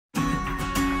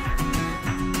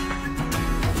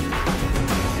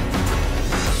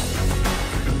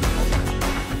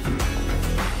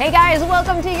Hey guys,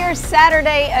 welcome to your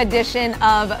Saturday edition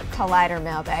of Collider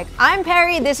Mailbag. I'm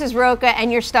Perri, this is Rocha,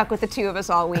 and you're stuck with the two of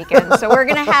us all weekend, so we're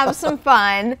gonna have some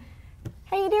fun.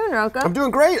 How you doing, Rocha? I'm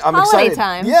doing great. I'm holiday excited.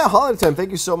 Time. Yeah, holiday time.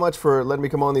 Thank you so much for letting me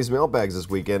come on these mailbags this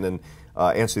weekend and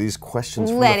answer these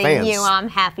questions from the fans. I'm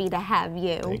happy to have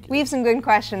you. Thank you. We have some good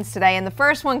questions today, and the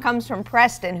first one comes from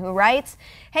Preston, who writes,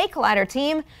 "Hey Collider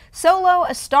team, Solo,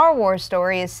 a Star Wars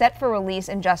story, is set for release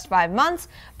in just 5 months,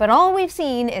 but all we've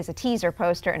seen is a teaser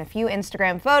poster and a few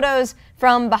Instagram photos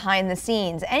from behind the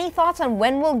scenes. Any thoughts on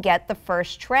when we'll get the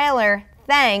first trailer?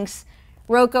 Thanks."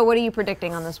 Rocha, what are you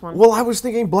predicting on this one? Well, I was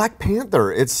thinking Black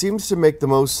Panther. It seems to make the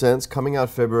most sense coming out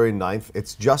February 9th.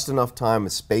 It's just enough time, a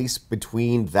space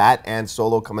between that and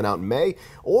Solo coming out in May,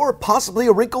 or possibly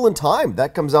A Wrinkle in Time.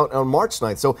 That comes out on March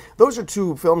 9th. So those are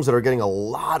two films that are getting a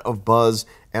lot of buzz,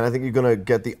 and I think you're going to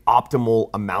get the optimal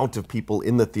amount of people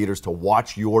in the theaters to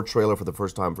watch your trailer for the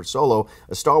first time for Solo,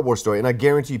 a Star Wars story. And I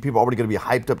guarantee you people are already going to be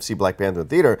hyped up to see Black Panther in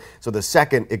theater. So the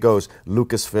second it goes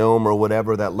Lucasfilm or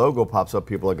whatever, that logo pops up,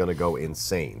 people are going to go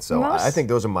insane. So I think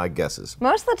those are my guesses.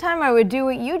 Most of the time I would do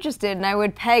what you just did, and I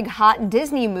would peg hot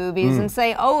Disney movies and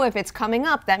say, oh, if it's coming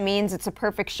up, that means it's a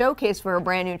perfect showcase for a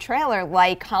brand new trailer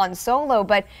like Han Solo.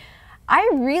 But I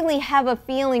really have a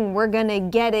feeling we're going to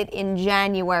get it in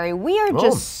January. We are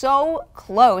just so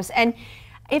close. And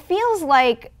it feels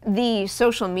like the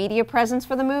social media presence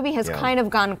for the movie has kind of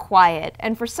gone quiet.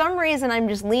 And for some reason, I'm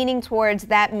just leaning towards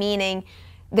that, meaning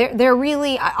they're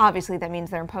really, obviously that means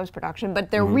they're in post-production,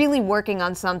 but they're really working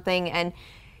on something. And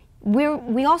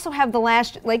we also have The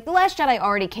Last Jedi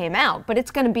already came out, but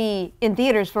it's going to be in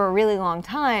theaters for a really long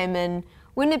time. And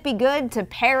wouldn't it be good to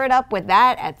pair it up with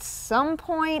that at some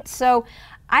point? So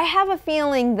I have a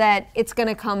feeling that it's going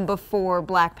to come before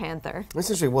Black Panther. That's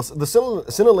interesting. Well, the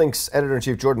Cinelink's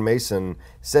editor-in-chief, Jordan Mason,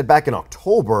 said back in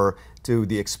October to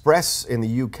The Express in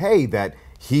the UK that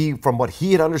from what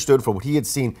he had understood, from what he had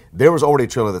seen, there was already a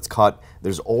trailer that's cut.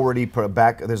 There's already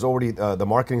the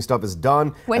marketing stuff is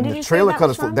done. When and did the you trailer say that cut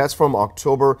was from? That's from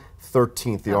October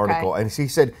 13th, the article. And he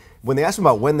said, when they asked him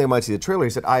about when they might see the trailer,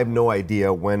 he said, I have no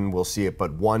idea when we'll see it,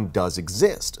 but one does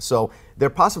exist. So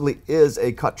there possibly is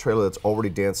a cut trailer that's already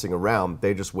dancing around.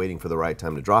 They're just waiting for the right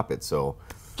time to drop it. So,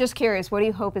 just curious, what do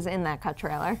you hope is in that cut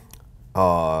trailer?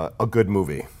 A good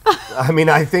movie. I mean,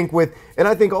 I think the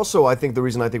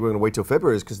reason I think we're going to wait till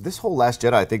February is because this whole Last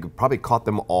Jedi, I think, probably caught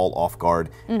them all off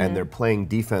guard, and they're playing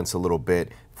defense a little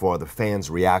bit for the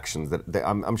fans' reactions.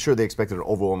 I'm sure they expected an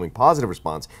overwhelming positive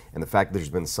response, and the fact that there's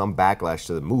been some backlash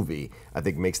to the movie, I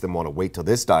think, makes them want to wait till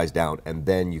this dies down, and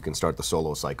then you can start the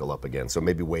Solo cycle up again. So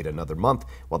maybe wait another month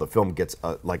while the film gets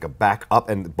like a back up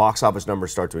and the box office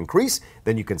numbers start to increase.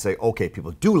 Then you can say, okay,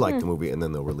 people do like the movie, and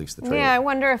then they'll release the trailer. Yeah, I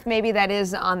wonder if maybe that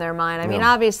is on their mind. I mean,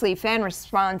 obviously, fan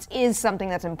response is something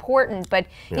that's important, but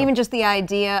even just the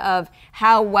idea of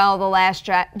how well The Last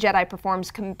Jedi performs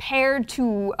compared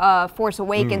to Force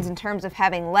Awakens in terms of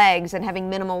having legs and having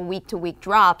minimal week-to-week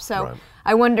drops. So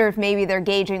I wonder if maybe they're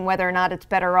gauging whether or not it's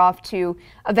better off to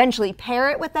eventually pair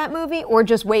it with that movie or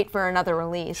just wait for another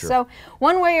release. So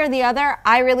one way or the other,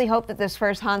 I really hope that this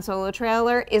first Han Solo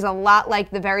trailer is a lot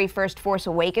like the very first Force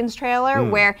Awakens trailer,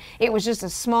 where it was just a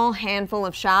small handful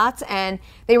of shots, and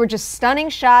they were just stunning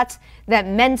shots that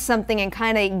meant something and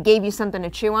kind of gave you something to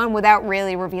chew on without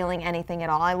really revealing anything at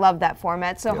all. I love that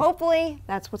format. So hopefully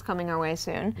that's what's coming our way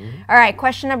soon. All right,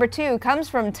 question number 2 comes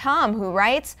from Tom, who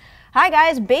writes, "Hi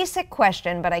guys, basic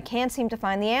question, but I can't seem to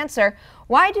find the answer.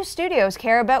 Why do studios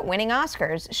care about winning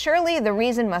Oscars? Surely the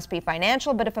reason must be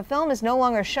financial, but if a film is no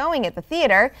longer showing at the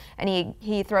theater," and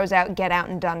he throws out Get Out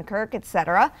and Dunkirk,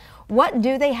 etc., "what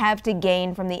do they have to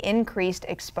gain from the increased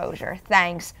exposure?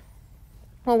 Thanks."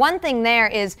 Well, one thing there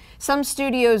is some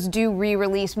studios do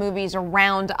re-release movies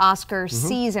around Oscar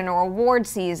season or award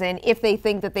season if they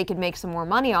think that they could make some more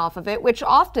money off of it, which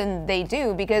often they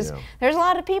do, because there's a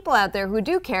lot of people out there who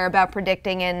do care about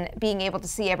predicting and being able to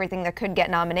see everything that could get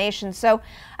nominations. So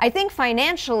I think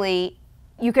financially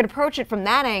you could approach it from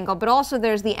that angle, but also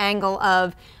there's the angle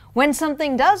of when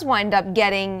something does wind up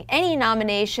getting any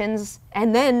nominations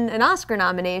and then an Oscar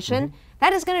nomination,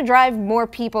 that is going to drive more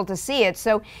people to see it.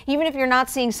 So even if you're not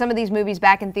seeing some of these movies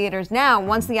back in theaters now,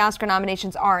 once the Oscar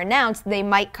nominations are announced, they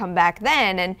might come back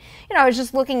then. And I was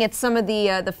just looking at some of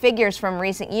the figures from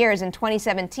recent years. In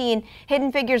 2017,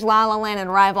 Hidden Figures, La La Land, and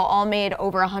Arrival all made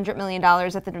over $100 million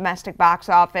at the domestic box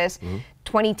office.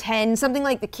 2010, something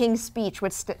like The King's Speech,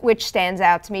 which stands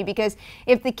out to me, because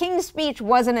if The King's Speech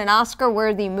wasn't an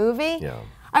Oscar-worthy movie,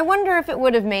 I wonder if it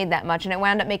would have made that much, and it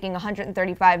wound up making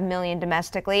 $135 million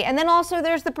domestically. And then also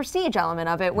there's the prestige element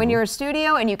of it. When you're a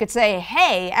studio and you could say,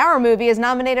 hey, our movie is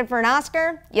nominated for an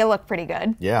Oscar, you look pretty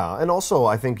good. Yeah, and also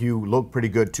I think you look pretty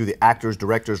good to the actors,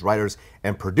 directors, writers,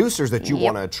 and producers that you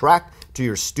want to attract to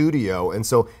your studio. And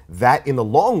so that in the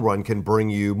long run can bring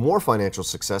you more financial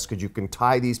success because you can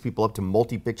tie these people up to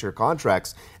multi-picture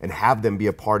contracts and have them be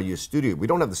a part of your studio. We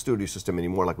don't have the studio system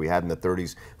anymore like we had in the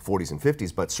 30s, 40s, and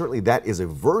 50s, but certainly that is a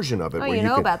version of it. Oh, you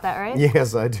know about that, right?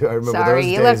 Yes, I do. I remember those days.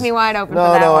 Sorry, you left me wide open for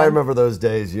that No, one. I remember those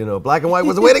days. You know, black and white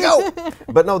was the way to go.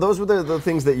 But no, those were the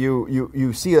things that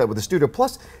you see that with the studio.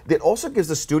 Plus, it also gives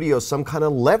the studio some kind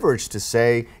of leverage to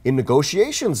say in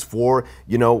negotiations for,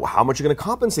 you know, how much you're going to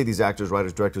compensate these actors,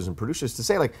 writers, directors, and producers to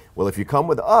say, like, well, if you come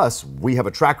with us, we have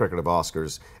a track record of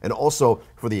Oscars. And also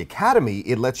for the Academy,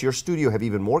 it lets your studio have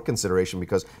even more consideration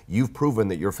because you've proven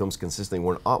that your films consistently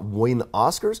win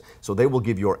Oscars. So they will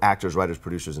give your actors, writers,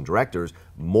 producers, and directors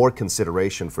more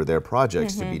consideration for their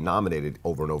projects to be nominated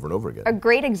over and over and over again. A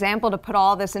great example to put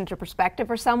all this into perspective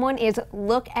for someone is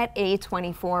look at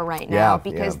A24 right now,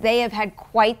 because they have had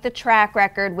quite the track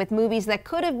record with movies that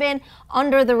could have been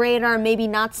under the radar, maybe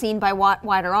not seen by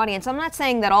wider audience. I'm not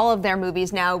saying that all of their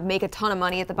movies now make a ton of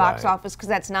money at the box office, because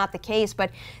that's not the case,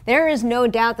 but there is no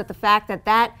doubt that the fact that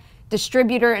that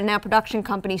distributor and now production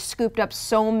company scooped up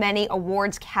so many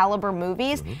awards caliber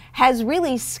movies has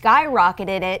really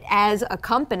skyrocketed it as a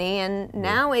company, and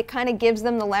now it kind of gives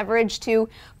them the leverage to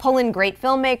pull in great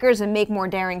filmmakers and make more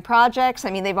daring projects.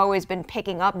 I mean, they've always been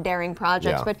picking up daring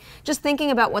projects, but just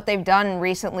thinking about what they've done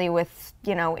recently with,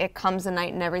 you know, It Comes the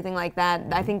Night and everything like that.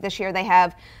 I think this year they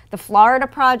have the Florida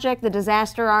Project, The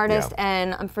Disaster Artist,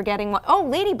 and I'm forgetting what. Oh,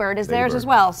 Lady Bird is theirs as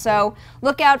well. So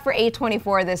look out for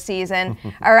A24 this season.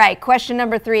 All right, question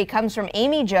number 3 comes from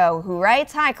Amy Jo, who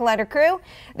writes, "Hi, Collider Crew.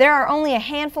 There are only a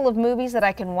handful of movies that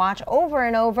I can watch over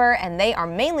and over, and they are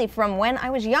mainly from when I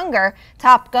was younger.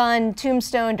 Top Gun,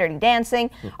 Tombstone, Dirty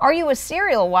Dancing. Are you a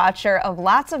serial watcher of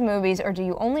lots of movies, or do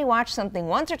you only watch something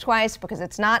once or twice because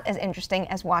it's not as interesting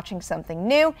as watching something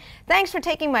new? Thanks for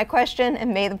taking my question,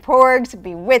 and may the porgs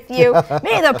be with you."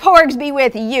 May the porgs be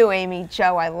with you, Amy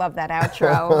Jo. I love that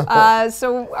outro.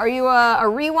 So are you a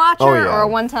rewatcher or a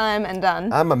one-time and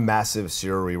done? I'm a massive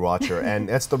serial rewatcher, and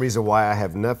that's the reason why I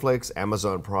have Netflix,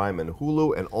 Amazon Prime, and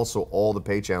Hulu, and also all the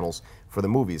pay channels for the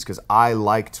movies, because I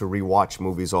like to rewatch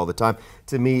movies all the time.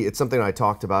 To me, it's something I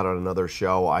talked about on another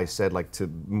show. I said, like,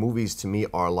 movies to me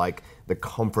are like the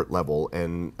comfort level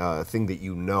and thing that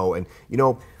you know. And, you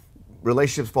know,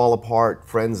 relationships fall apart,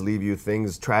 friends leave you,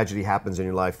 tragedy happens in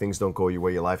your life, things don't go your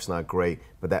way, your life's not great,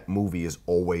 but that movie is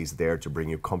always there to bring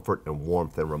you comfort and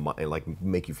warmth and like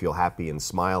make you feel happy and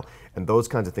smile, and those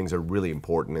kinds of things are really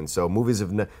important. And so movies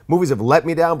have let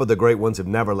me down, but the great ones have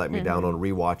never let me down on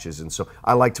rewatches, and so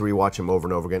I like to rewatch them over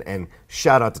and over again. And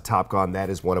shout out to Top Gun,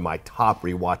 that is one of my top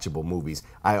rewatchable movies.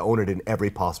 I own it in every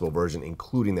possible version,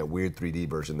 including that weird 3D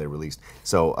version they released.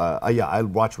 So yeah, I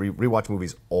rewatch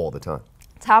movies all the time.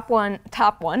 Top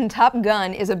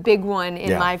Gun is a big one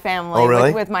in my family. Oh,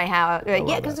 really? with my house.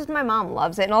 Yeah, because my mom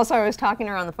loves it. And also I was talking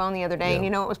to her on the phone the other day, and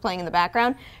you know what was playing in the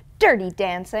background? Dirty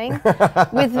Dancing.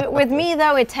 With me,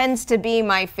 though, it tends to be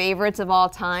my favorites of all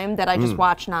time that I just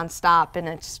watch nonstop, and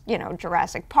it's, you know,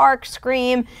 Jurassic Park,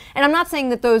 Scream. And I'm not saying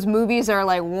that those movies are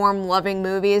like warm, loving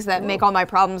movies that make all my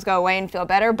problems go away and feel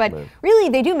better, but really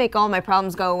they do make all my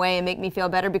problems go away and make me feel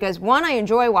better because, one, I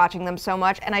enjoy watching them so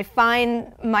much, and I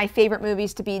find my favorite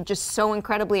movies to be just so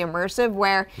incredibly immersive,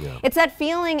 where it's that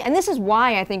feeling, and this is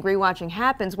why I think rewatching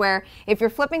happens, where if you're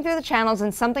flipping through the channels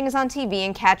and something is on TV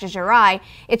and catches your eye,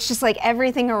 it's just like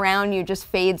everything around you just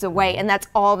fades away, and that's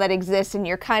all that exists, and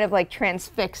you're kind of like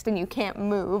transfixed and you can't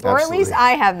move. Or at least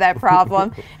I have that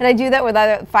problem. And I do that with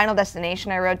other Final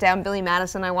Destination. I wrote down Billy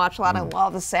Madison I watch a lot. I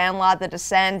love The Sandlot, The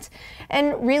Descent.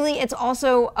 And really it's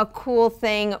also a cool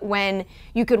thing when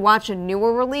you could watch a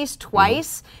newer release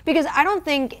twice, because I don't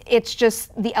think it's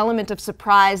just the element of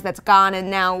surprise that's gone and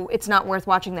now it's not worth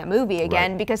watching that movie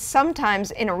again, because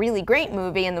sometimes in a really great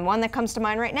movie, and the one that comes to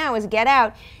mind right now is Get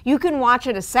Out, you can watch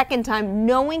it a second time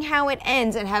knowing how it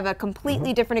ends and have a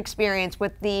completely different experience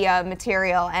with the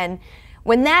material. And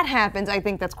when that happens, I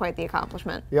think that's quite the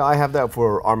accomplishment. Yeah, I have that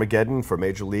for Armageddon, for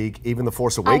Major League, even The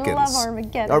Force Awakens. I love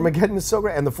Armageddon. Armageddon is so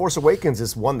great, and The Force Awakens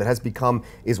is one that has become,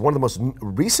 is one of the most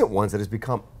recent ones that has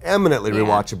become eminently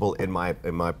rewatchable in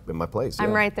my place.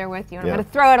 I'm right there with you. I'm going to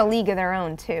throw out A League of Their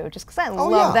Own too, just because I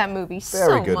love that movie so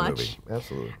much. Very good movie,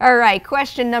 absolutely. All right,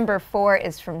 question number 4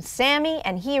 is from Sammy,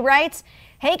 and he writes,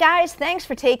 "Hey guys, thanks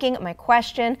for taking my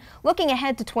question. Looking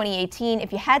ahead to 2018,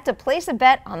 if you had to place a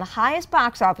bet on the highest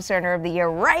box office earner of the year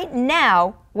right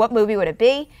now, what movie would it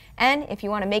be? And if you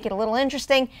want to make it a little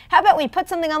interesting, how about we put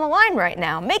something on the line right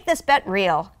now? Make this bet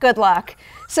real. Good luck.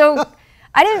 So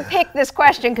I didn't pick this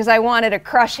question because I wanted to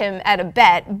crush him at a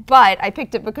bet, but I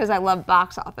picked it because I love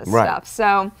box office stuff.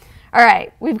 So, all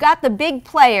right, we've got the big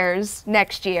players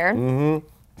next year.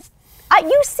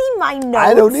 You see my notes.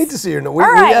 I don't need to see your notes. We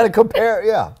got to compare,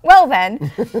 yeah. Well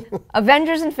then,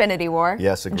 Avengers Infinity War.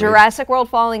 Yes, agreed. Jurassic World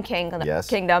Fallen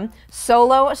Kingdom.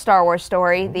 Solo, A Star Wars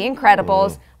Story. The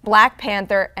Incredibles. Black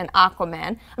Panther, and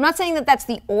Aquaman. I'm not saying that that's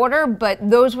the order, but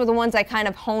those were the ones I kind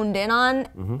of honed in on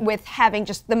with having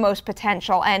just the most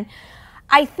potential. And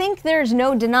I think there's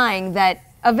no denying that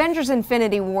Avengers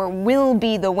Infinity War will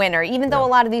be the winner, even though a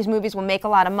lot of these movies will make a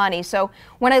lot of money. So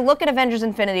when I look at Avengers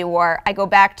Infinity War, I go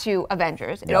back to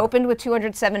Avengers. It opened with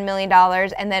 $207 million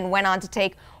and then went on to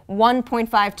take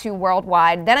 1.52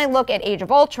 worldwide. Then I look at Age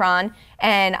of Ultron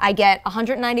and I get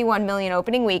 191 million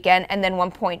opening weekend and then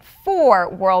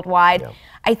 1.4 worldwide.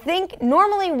 I think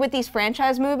normally with these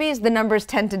franchise movies, the numbers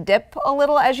tend to dip a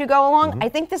little as you go along. I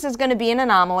think this is going to be an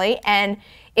anomaly, and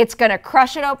it's going to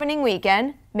crush it opening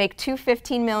weekend, make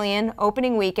 215 million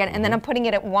opening weekend, and then I'm putting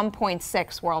it at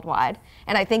 1.6 worldwide.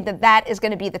 And I think that that is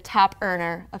going to be the top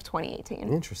earner of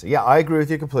 2018. Interesting. Yeah, I agree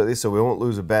with you completely, so we won't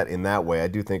lose a bet in that way. I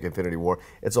do think Infinity War,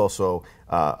 it's also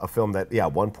a film that,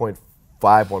 1.5,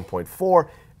 1.4,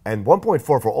 and 1.4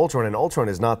 for Ultron, and Ultron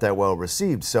is not that well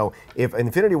received. So if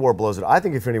Infinity War blows it, I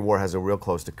think Infinity War has a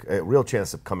real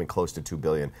chance of coming close to $2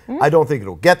 billion. I don't think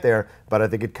it'll get there, but I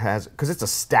think it has, because it's a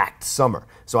stacked summer.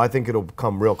 So I think it'll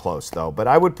come real close, though. But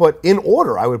I would put, in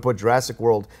order, I would put Jurassic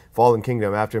World, Fallen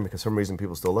Kingdom after him, because for some reason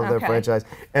people still love that franchise.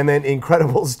 And then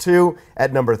Incredibles 2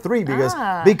 at number 3,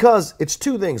 because it's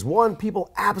two things. One,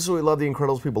 people absolutely love The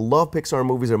Incredibles. People love Pixar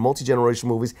movies. They're multi-generational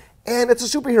movies. And it's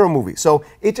a superhero movie. So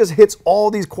it just hits all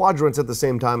these quadrants at the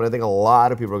same time. And I think a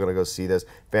lot of people are going to go see this.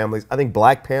 Families. I think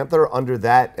Black Panther under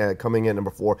that coming in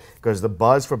number 4, because the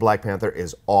buzz for Black Panther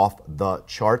is off the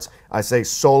charts. I say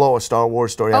Solo, A Star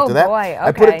Wars Story after that.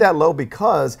 I put it that low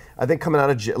because I think coming out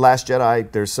of Last Jedi,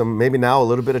 there's some, maybe now a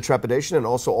little bit of trepidation, and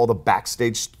also all the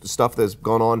backstage stuff that's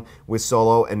gone on with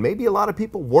Solo. And maybe a lot of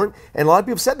people weren't, and a lot of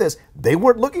people said this, they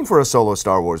weren't looking for a Solo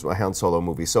Star Wars, a Han Solo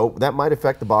movie. So that might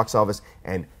affect the box office.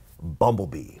 And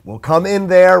Bumblebee will come in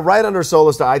there right under Solo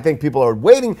Star. I think people are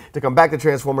waiting to come back to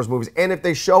Transformers movies, and if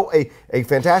they show a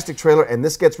fantastic trailer and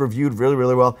this gets reviewed really,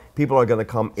 really well, people are going to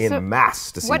come in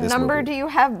mass to see this movie. What number do you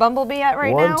have Bumblebee at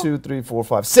right now? 1, 2, 3, 4,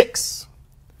 5, 6.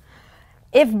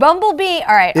 If Bumblebee,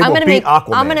 all right, it will beat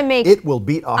Aquaman.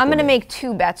 I'm going to make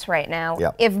two bets right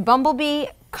now. If Bumblebee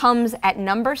comes at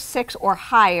number 6 or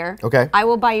higher, I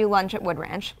will buy you lunch at Wood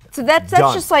Ranch. So that's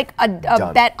just like a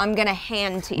bet I'm going to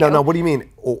hand to you. No, what do you mean?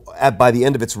 By the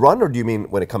end of its run, or do you mean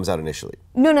when it comes out initially?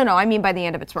 No, I mean by the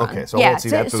end of its run. Okay, so I won't see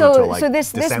that until like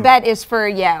this bet is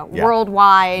for,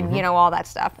 worldwide, all that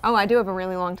stuff. Oh, I do have a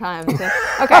really long time. So,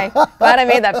 okay, glad I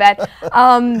made that bet.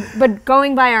 But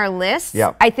going by our list,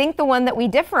 I think the one that we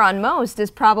differ on most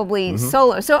is probably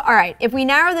Solo. So, all right, if we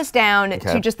narrow this down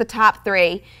to just the top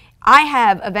 3, I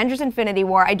have Avengers Infinity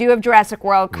War. I do have Jurassic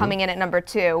World coming in at number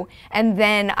 2. And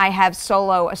then I have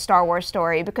Solo, A Star Wars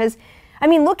Story. Because, I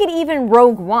mean, look at even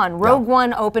Rogue One. Rogue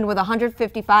One opened with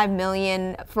 $155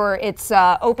 million for its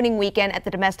opening weekend at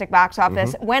the domestic box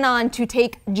office. Went on to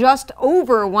take just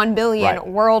over $1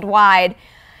 billion worldwide.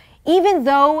 Even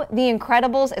though The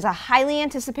Incredibles is a highly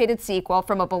anticipated sequel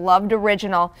from a beloved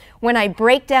original, when I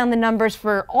break down the numbers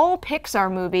for all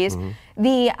Pixar movies,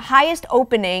 the highest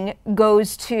opening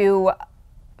goes to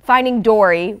Finding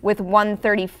Dory with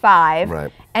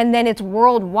 135, and then its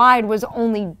worldwide was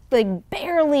only like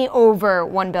barely over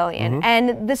 1 billion.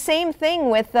 And the same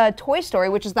thing with Toy Story,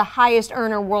 which is the highest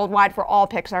earner worldwide for all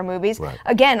Pixar movies.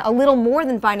 Again, a little more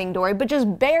than Finding Dory, but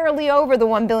just barely over the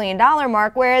 $1 billion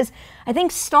mark, whereas I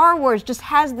think Star Wars just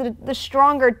has the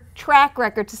stronger track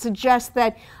record to suggest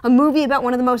that a movie about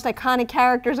one of the most iconic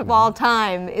characters of all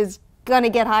time is going to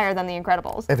get higher than The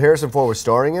Incredibles. If Harrison Ford was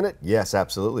starring in it, yes,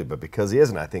 absolutely. But because he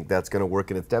isn't, I think that's going to work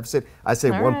in its deficit. I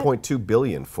say 1.2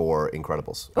 billion for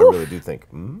Incredibles. I really do think.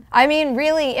 I mean,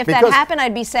 really, if that happened,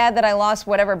 I'd be sad that I lost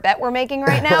whatever bet we're making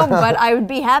right now. But I would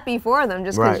be happy for them,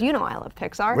 just because you know I love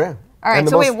Pixar. All right,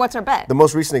 so wait, what's our bet? The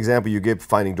most recent example you give,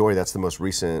 Finding Dory, that's the most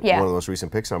recent, one of the most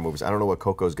recent Pixar movies. I don't know what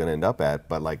Coco's going to end up at,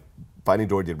 but like, Finding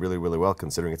Dory did really, really well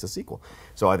considering it's a sequel.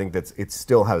 So I think that it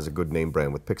still has a good name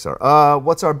brand with Pixar.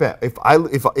 What's our bet?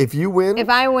 If you win... If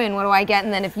I win, what do I get?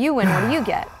 And then if you win, what do you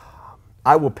get?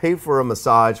 I will pay for a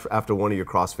massage after one of your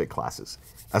CrossFit classes.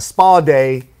 A spa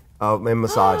day of a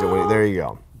massage. There you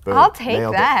go. Boom. I'll take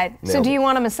Nailed that. it. So Nailed do it. you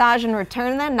want a massage in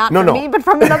return then? Not No, from no. me, but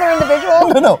from another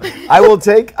individual? No. I will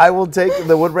take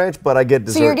the Wood Ranch, but I get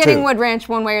dessert So you're getting too. Wood Ranch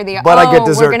one way or the other. But I get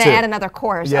dessert we're going to too. add another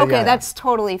course. Yeah, okay, yeah. that's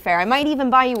totally fair. I might even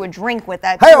buy you a drink with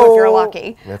that too Hey-o! if you're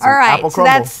lucky. That's All an right, apple so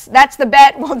crumble. that's the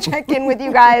bet. We'll check in with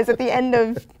you guys at the end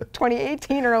of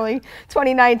 2018, early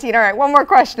 2019. All right, one more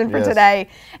question for today.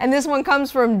 And this one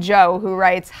comes from Joe, who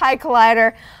writes, "Hi,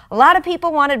 Collider. A lot of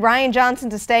people wanted Rian Johnson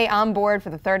to stay on board for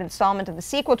the third installment of the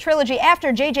sequel trilogy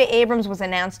after J.J. Abrams was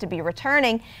announced to be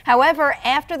returning. However,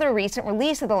 after the recent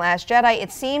release of The Last Jedi,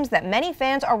 it seems that many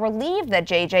fans are relieved that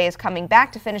J.J. is coming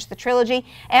back to finish the trilogy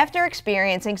after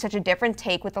experiencing such a different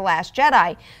take with The Last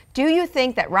Jedi. Do you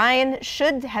think that Rian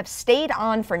should have stayed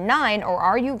on for 9, or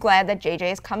are you glad that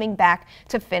J.J. is coming back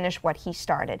to finish what he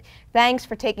started?" Thanks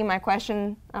for taking my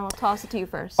question. I'll toss it to you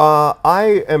first.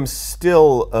 I am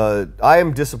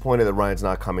disappointed that Ryan's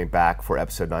not coming back for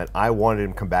episode 9. I wanted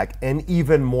him to come back, and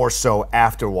even more so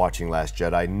after watching Last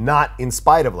Jedi, not in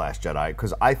spite of Last Jedi,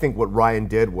 because I think what Ryan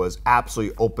did was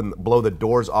absolutely blow the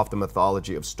doors off the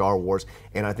mythology of Star Wars,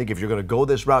 and I think if you're going to go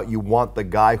this route, you want the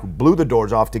guy who blew the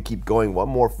doors off to keep going one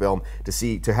more film,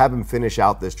 to have him finish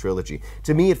out this trilogy.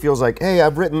 To me, it feels like, hey,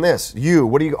 I've written this.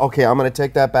 Okay, I'm going to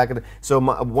take that back. So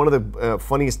one of the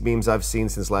funniest memes I've seen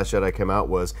since Last Jedi came out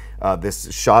was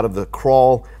this shot of the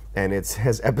crawl, and it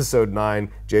says Episode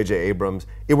 9, J.J. Abrams.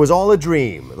 It was all a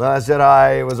dream. Last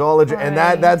Jedi, it was all a dream. And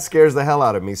that scares the hell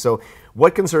out of me. So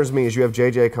what concerns me is you have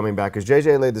J.J. coming back, because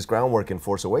J.J. laid this groundwork in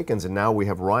Force Awakens, and now we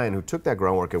have Ryan who took that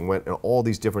groundwork and went in all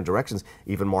these different directions.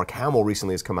 Even Mark Hamill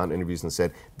recently has come out in interviews and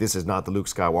said, this is not the Luke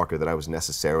Skywalker that I was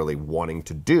necessarily wanting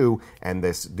to do, and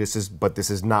this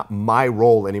is not my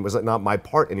role anymore. It's not my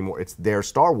part anymore. It's their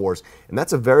Star Wars, and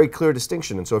that's a very clear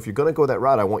distinction. And so if you're going to go that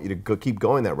route, I want you to keep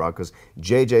going that route, because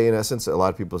J.J., in essence, a lot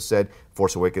of people said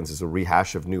Force Awakens is a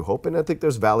rehash of New Hope, and I think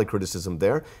there's valid criticism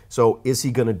there. So is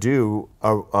he going to do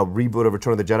a reboot of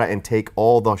Return of the Jedi and take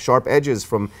all the sharp edges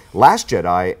from Last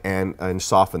Jedi and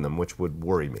soften them, which would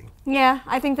worry me? Yeah,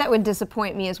 I think that would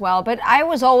disappoint me as well. But I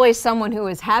was always someone who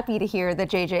was happy to hear that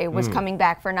JJ was coming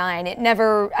back for 9.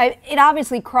 It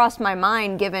obviously crossed my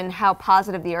mind given how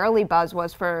positive the early buzz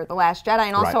was for The Last Jedi.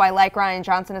 And also I like Rian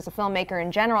Johnson as a filmmaker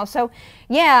in general. So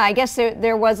yeah, I guess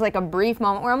there was like a brief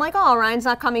moment where I'm like, oh, Ryan's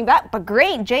not coming back. But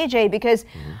great, JJ, because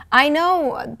I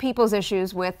know people's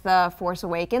issues with Force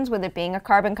Awakens, with it being a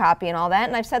carbon copy and all that.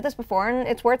 And I've said this before, and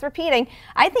it's worth repeating.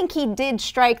 I think he did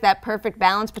strike that perfect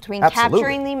balance between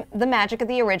capturing the magic of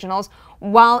the originals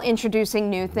while introducing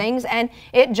new things, and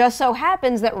it just so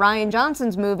happens that Rian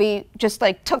Johnson's movie just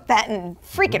like took that and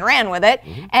freaking ran with it,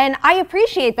 and I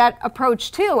appreciate that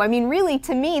approach too. I mean, really,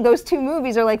 to me, those two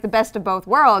movies are like the best of both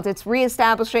worlds. It's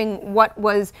reestablishing what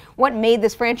made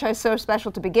this franchise so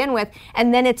special to begin with,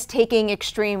 and then it's taking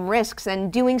extreme risks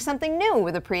and doing something new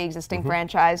with a pre-existing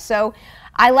franchise. So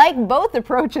I like both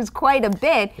approaches quite a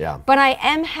bit, but I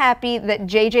am happy that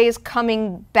JJ is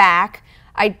coming back.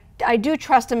 I do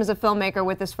trust him as a filmmaker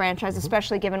with this franchise,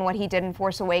 especially given what he did in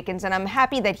Force Awakens, and I'm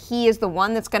happy that he is the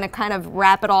one that's going to kind of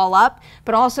wrap it all up,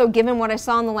 but also given what I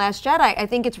saw in The Last Jedi, I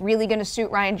think it's really going to suit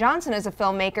Rian Johnson as a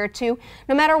filmmaker to,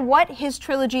 no matter what his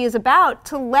trilogy is about,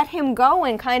 to let him go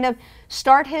and kind of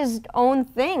start his own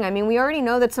thing. I mean, we already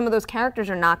know that some of those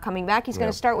characters are not coming back. He's going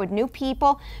to start with new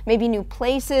people, maybe new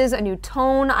places, a new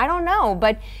tone, I don't know,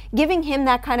 but giving him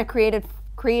that kind of creative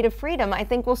freedom, I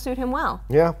think will suit him well.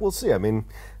 Yeah, we'll see. I mean,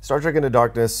 Star Trek Into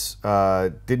Darkness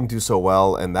didn't do so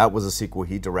well, and that was a sequel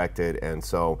he directed, and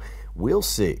so we'll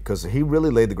see, because he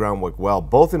really laid the groundwork well,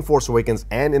 both in Force Awakens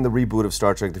and in the reboot of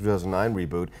Star Trek, the 2009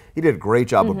 reboot. He did a great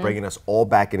job of bringing us all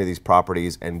back into these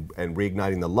properties and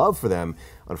reigniting the love for them.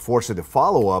 Unfortunately, the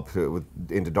follow-up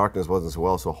Into Darkness wasn't so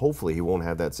well, so hopefully he won't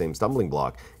have that same stumbling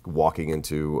block walking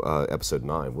into Episode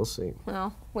 9. We'll see.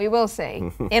 Well, we will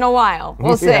see. In a while.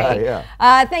 We'll see.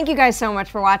 Thank you guys so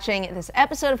much for watching this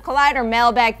episode of Collider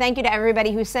Mailbag. Thank you to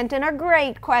everybody who sent in a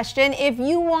great question. If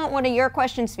you want one of your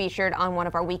questions featured on one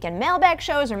of our weekend mailbag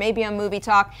shows or maybe on Movie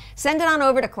Talk, send it on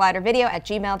over to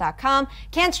collidervideo@gmail.com.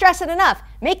 Can't stress it enough.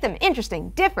 Make them interesting,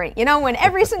 different. You know, when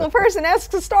every single person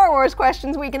asks a Star Wars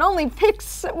questions, we can only pick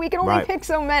so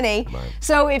many.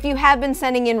 So if you have been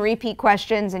sending in repeat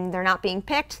questions and they're not being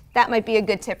picked, that might be a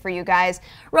good tip for you guys.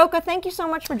 Rocha, thank you so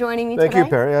much for joining me today. Thank you,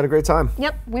 Perri. I had a great time.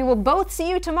 Yep. We will both see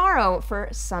you tomorrow for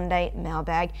Sunday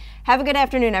Mailbag. Have a good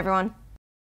afternoon, everyone.